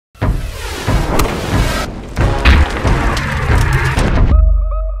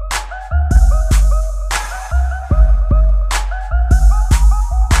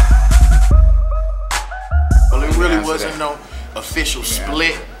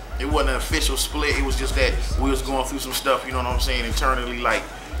It wasn't an official split. It was just that we was going through some stuff, you know what I'm saying, internally. Like,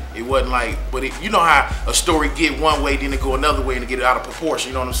 it wasn't like, but you know how a story get one way, then it go another way, and it get out of proportion.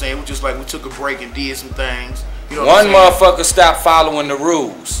 You know what I'm saying? It was just like we took a break and did some things. You know one motherfucker stopped following the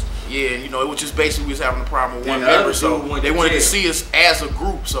rules. Yeah, you know, it was just basically we was having a problem with one member, so they wanted to see us as a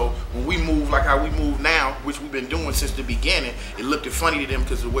group. So when we move like how we move now, which we've been doing since the beginning, it looked funny to them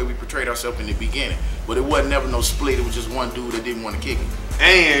because of the way we portrayed ourselves in the beginning. But it wasn't never no split. It was just one dude that didn't want to kick it.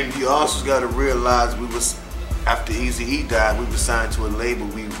 And you also got to realize we was, after Eazy-E died, we was signed to a label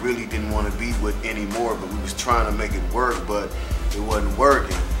we really didn't want to be with anymore, but we was trying to make it work, but it wasn't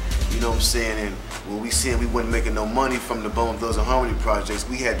working. You know what I'm saying? And when we seen we wasn't making no money from the Bone Thugs-n-Harmony projects,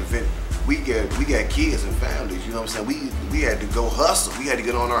 we had to vent. We got kids and families. You know what I'm saying? We had to go hustle. We had to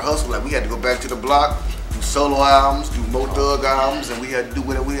get on our hustle. Like, we had to go back to the block, do solo albums, do Mo Thug albums, and we had to do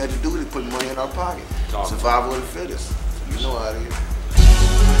whatever we had to do to put money in our pocket. Survival of the fittest. So you know how it is.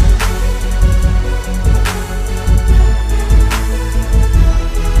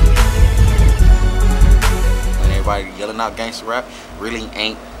 When everybody yelling out gangster rap really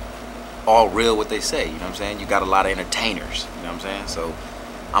ain't all real what they say, you know what I'm saying? You got a lot of entertainers, you know what I'm saying? So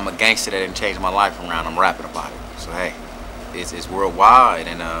I'm a gangster that didn't change my life around, I'm rapping about it. So hey, it's worldwide,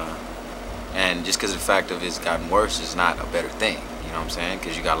 and just because of the fact of it's gotten worse is not a better thing, you know what I'm saying?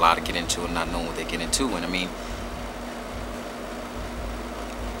 Because you got a lot to get into and not knowing what they get into. And I mean,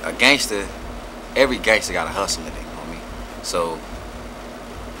 a gangster, every gangster got a hustle in it, homie. So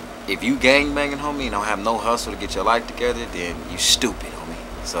if you gang banging, homie, and don't have no hustle to get your life together, then you stupid, homie.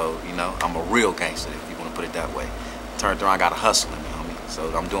 So, you know, I'm a real gangster, if you want to put it that way. Turned around, I got a hustle in me, homie. So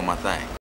I'm doing my thing.